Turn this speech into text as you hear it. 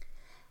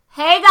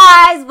Hey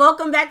guys,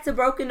 welcome back to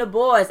Broken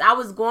Divorce. I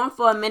was gone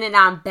for a minute,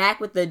 now I'm back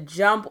with the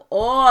jump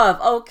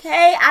off,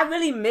 okay? I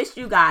really miss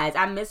you guys.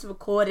 I miss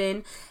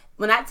recording.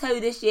 When I tell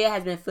you this year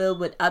has been filled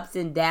with ups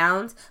and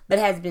downs, but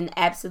has been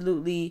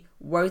absolutely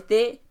worth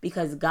it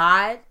because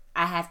God,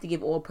 I have to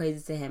give all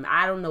praises to him.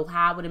 I don't know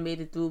how I would have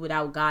made it through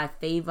without God's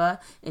favor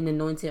and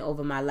anointing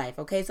over my life,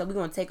 okay? So we're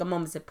going to take a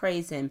moment to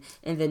praise him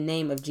in the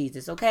name of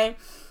Jesus, okay?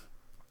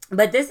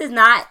 But this is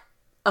not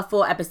a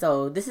full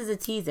episode. This is a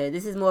teaser.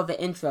 This is more of an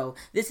intro.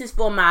 This is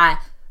for my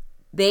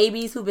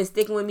babies who've been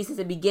sticking with me since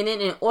the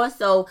beginning. And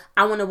also,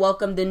 I want to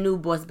welcome the new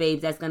boss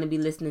babes that's going to be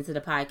listening to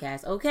the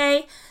podcast.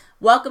 Okay?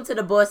 Welcome to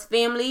the boss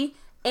family.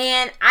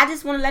 And I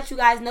just want to let you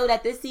guys know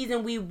that this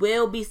season we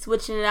will be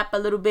switching it up a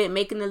little bit,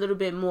 making it a little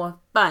bit more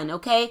fun,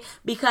 okay?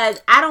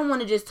 Because I don't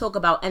want to just talk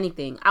about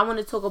anything. I want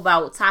to talk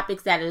about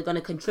topics that are going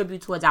to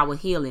contribute towards our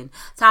healing.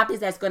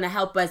 Topics that's going to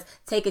help us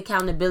take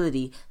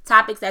accountability.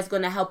 Topics that's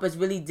going to help us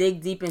really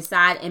dig deep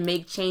inside and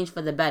make change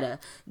for the better.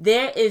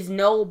 There is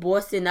no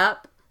bossing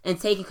up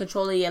and taking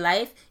control of your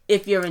life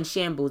if you're in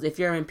shambles, if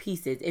you're in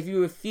pieces, if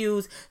you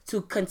refuse to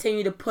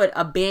continue to put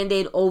a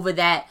Band-Aid over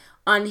that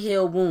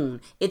unhealed wound.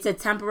 It's a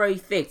temporary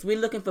fix. We're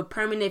looking for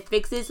permanent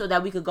fixes so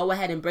that we could go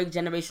ahead and break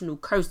generational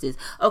curses.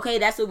 Okay,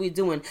 that's what we're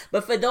doing.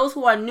 But for those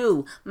who are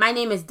new, my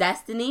name is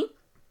Destiny.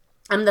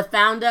 I'm the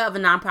founder of a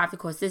nonprofit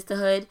called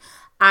Sisterhood.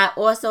 I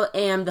also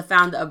am the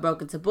founder of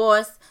Broken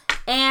Divorce.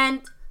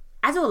 And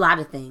I do a lot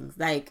of things.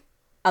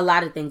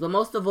 But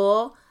most of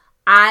all,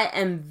 I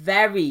am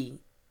very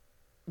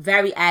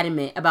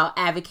adamant about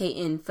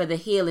advocating for the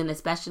healing,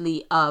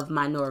 especially of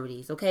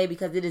minorities, okay?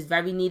 Because it is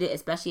very needed,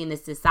 especially in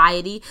this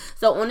society.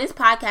 So on this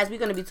podcast, we're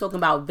going to be talking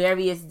about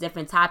various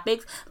different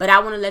topics, but I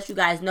want to let you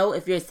guys know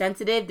if you're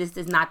sensitive, this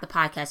is not the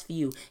podcast for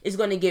you. It's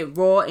going to get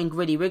raw and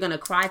gritty. We're going to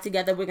cry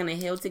together. We're going to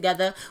heal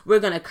together. We're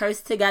going to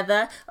curse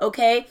together,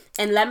 okay?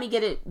 And let me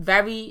get it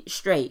very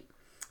straight.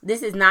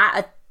 This is not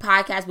a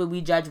podcast where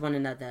we judge one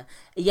another.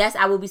 Yes,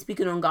 I will be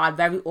speaking on God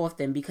very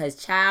often because,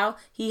 child,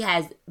 he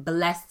has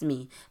blessed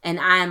me and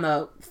I am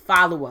a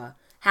follower.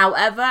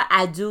 However,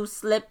 I do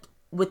slip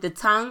with the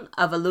tongue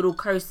of a little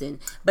cursing,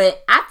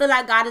 but I feel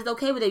like God is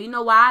okay with it. You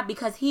know why?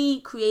 Because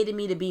he created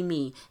me to be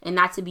me and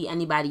not to be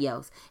anybody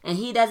else. And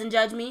he doesn't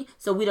judge me,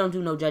 so we don't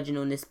do no judging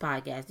on this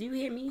podcast. Do you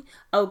hear me?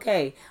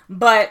 Okay.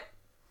 But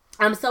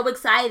I'm so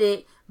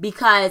excited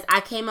because I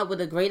came up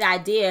with a great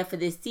idea for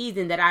this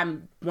season that I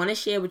want to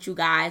share with you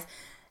guys.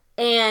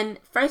 And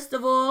first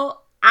of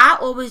all, I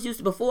always used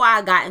to, before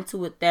I got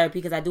into therapy,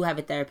 because I do have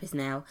a therapist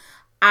now,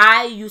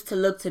 I used to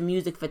look to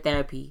music for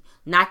therapy,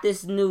 not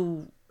this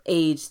new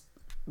age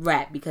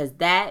rap, because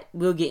that,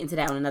 we'll get into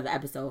that on another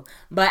episode.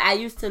 But I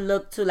used to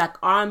look to like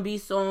R&B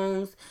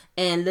songs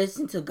and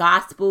listen to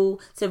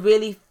gospel to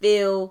really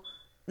feel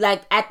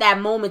like at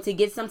that moment to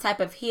get some type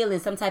of healing,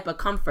 some type of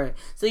comfort.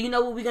 So you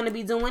know what we're going to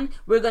be doing?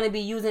 We're going to be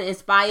using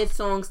inspired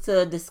songs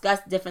to discuss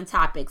different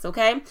topics,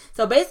 okay?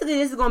 So basically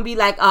this is going to be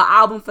like an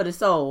album for the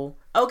soul,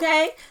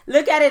 okay?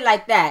 Look at it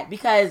like that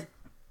because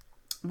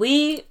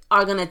we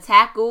are going to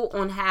tackle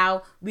on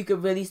how we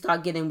could really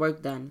start getting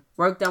work done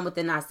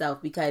within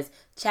ourselves because,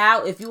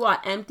 child, if you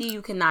are empty,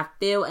 you cannot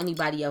fill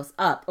anybody else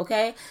up,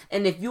 okay?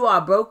 And if you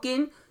are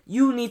broken,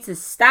 you need to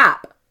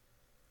stop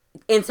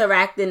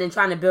interacting and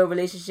trying to build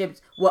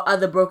relationships with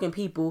other broken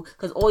people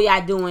because all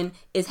y'all doing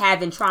is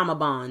having trauma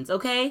bonds,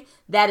 okay?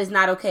 That is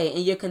not okay.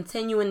 And you're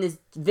continuing this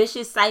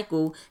vicious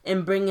cycle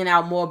and bringing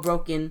out more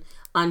broken,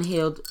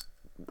 unhealed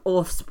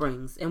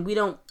offsprings. And we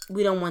don't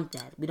want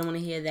that. We don't want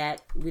to hear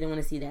that. We don't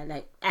want to see that.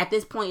 Like, at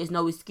this point, it's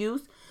no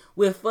excuse.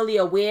 We're fully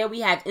aware. We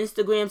have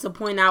Instagram to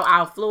point out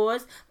our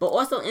flaws, but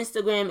also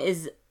Instagram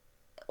is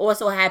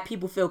also have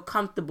people feel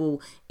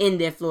comfortable in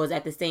their flaws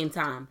at the same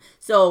time.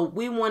 So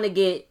we want to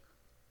get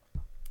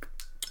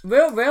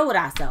real with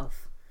ourselves.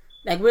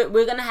 Like, we're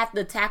going to have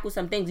to tackle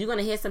some things. You're going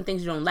to hear some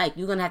things you don't like.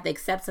 You're going to have to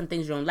accept some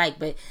things you don't like.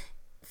 But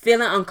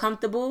feeling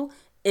uncomfortable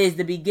is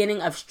the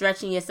beginning of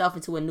stretching yourself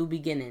into a new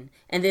beginning.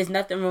 And there's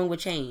nothing wrong with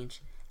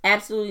change.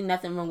 Absolutely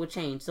nothing wrong with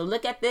change. So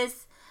look at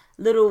this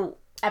little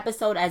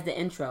episode as the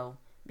intro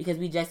because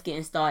we just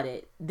getting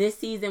started. This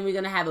season, we're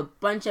going to have a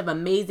bunch of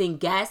amazing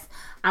guests.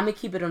 I'm going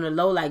to keep it on the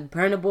low like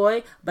Burna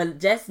Boy. But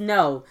just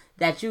know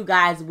that you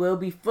guys will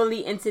be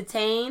fully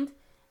entertained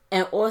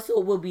and also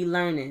we'll be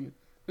learning.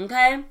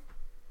 Okay?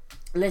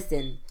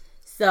 Listen.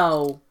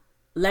 So,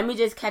 let me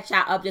just catch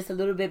y'all up just a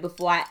little bit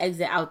before I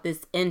exit out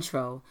this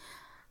intro.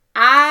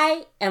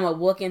 I am a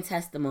walking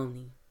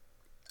testimony.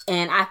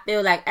 And I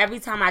feel like every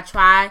time I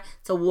try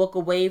to walk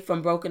away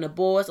from Broken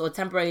Divorce or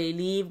temporarily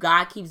leave,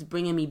 God keeps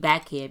bringing me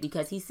back here.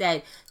 Because he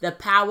said, the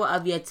power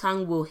of your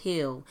tongue will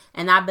heal.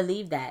 And I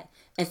believe that.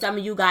 And some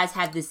of you guys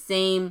have the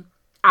same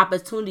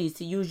opportunities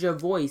to use your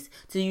voice,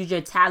 to use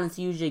your talents,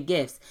 to use your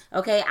gifts.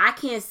 Okay, I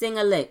can't sing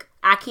a lick.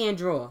 I can't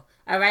draw.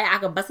 All right, I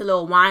can bust a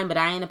little wine, but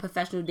I ain't a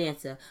professional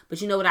dancer.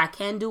 But you know what I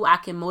can do? I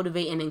can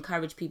motivate and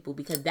encourage people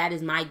because that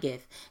is my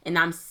gift. And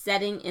I'm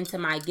setting into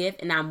my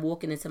gift and I'm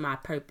walking into my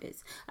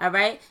purpose. All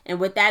right, and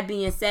with that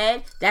being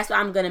said, that's why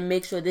I'm going to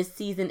make sure this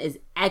season is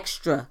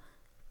extra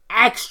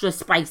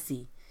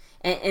spicy.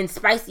 And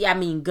spicy, I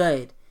mean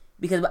good.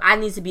 Because I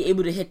need to be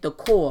able to hit the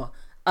core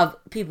of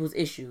people's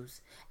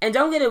issues. And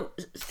don't get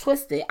it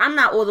twisted. I'm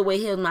not all the way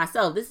healed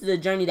myself. This is a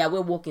journey that we're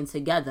walking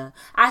together.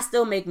 I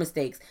still make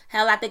mistakes.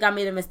 Hell, I think I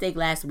made a mistake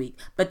last week.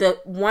 But the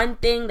one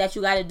thing that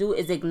you got to do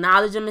is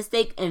acknowledge a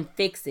mistake and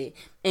fix it.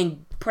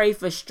 And pray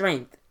for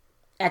strength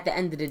at the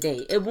end of the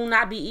day. It will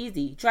not be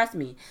easy. Trust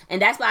me.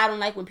 And that's why I don't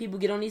like when people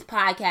get on these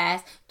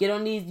podcasts, get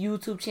on these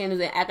YouTube channels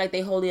and act like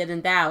they holier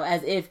than thou.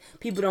 As if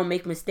people don't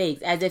make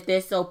mistakes. As if they're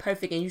so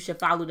perfect and you should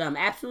follow them.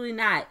 Absolutely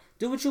not.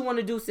 Do what you want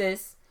to do,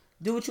 sis.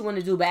 Do what you want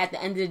to do, but at the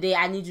end of the day,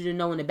 I need you to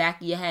know in the back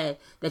of your head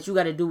that you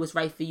got to do what's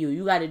right for you.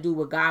 You got to do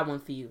what God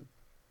wants for you,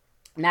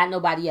 not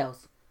nobody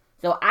else.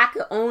 So I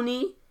could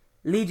only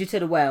lead you to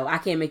the well. I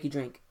can't make you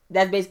drink.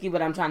 That's basically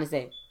what I'm trying to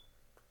say.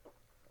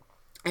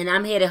 And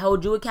I'm here to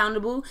hold you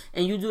accountable,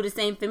 and you do the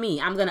same for me.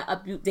 I'm going to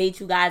update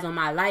you guys on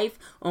my life,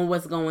 on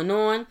what's going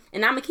on,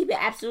 and I'm going to keep it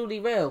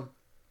absolutely real,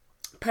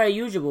 per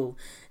usual.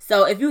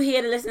 So if you're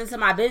here to listen to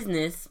my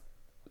business,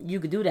 you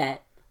could do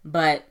that,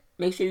 but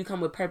make sure you come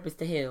with purpose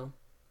to heal.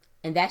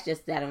 And that's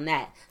just that on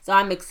that. So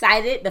I'm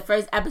excited. The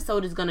first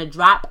episode is going to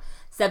drop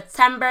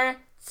September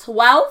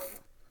 12th.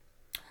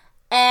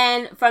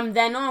 And from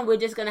then on, we're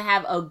just going to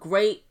have a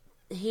great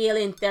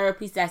healing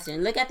therapy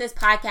session. Look at this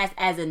podcast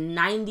as a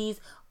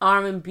 90s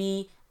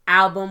R&B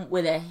album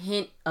with a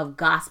hint of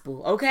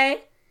gospel.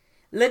 Okay?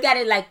 Look at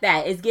it like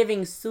that. It's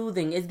giving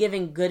soothing. It's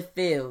giving good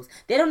feels.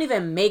 They don't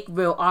even make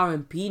real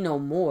R&B no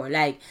more.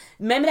 Like,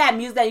 remember that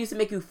music that used to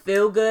make you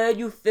feel good?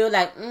 You feel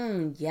like,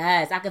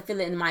 yes, I can feel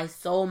it in my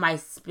soul, my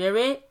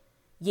spirit.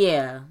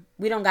 Yeah,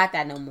 we don't got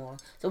that no more.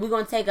 So we're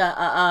going to take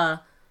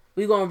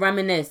we're going to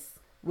reminisce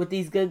with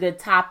these good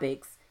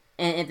topics.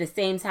 And at the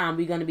same time,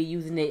 we're going to be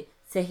using it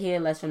to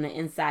heal us from the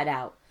inside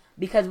out.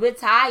 Because we're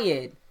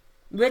tired.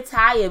 We're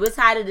tired. We're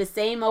tired of the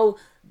same old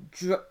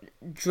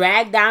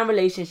drag down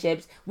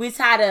relationships. We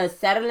tired of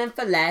settling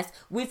for less.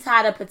 We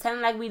tired of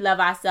pretending like we love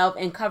ourselves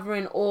and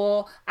covering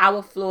all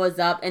our flaws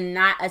up and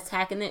not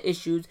attacking the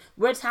issues.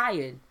 We're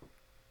tired.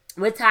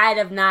 We're tired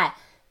of not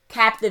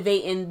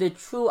captivating the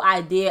true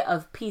idea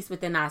of peace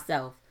within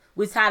ourselves.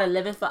 We're tired of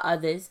living for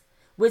others.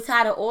 We're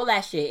tired of all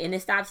that shit, and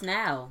it stops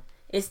now.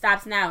 It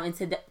stops now, and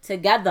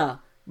together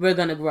we're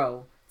gonna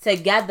grow.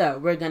 Together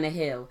we're gonna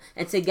heal,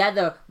 and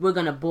together we're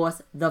gonna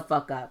boss the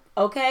fuck up.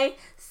 Okay,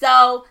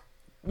 so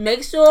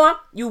make sure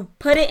you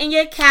put it in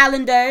your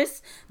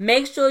calendars.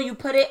 Make sure you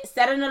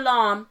set an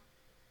alarm,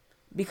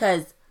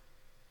 because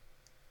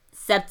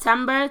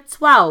September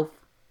 12th,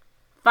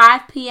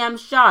 5 p.m.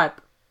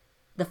 sharp,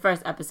 the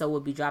first episode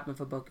will be dropping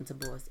for Broken to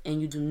Boss, and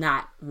you do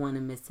not want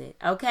to miss it.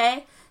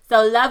 Okay,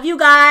 so love you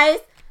guys.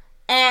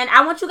 And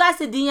I want you guys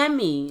to DM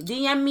me.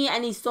 DM me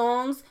any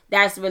songs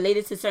that's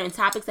related to certain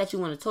topics that you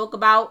want to talk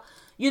about.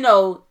 You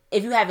know,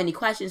 if you have any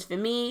questions for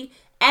me,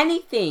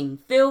 anything,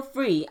 feel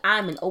free.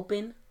 I'm an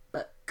open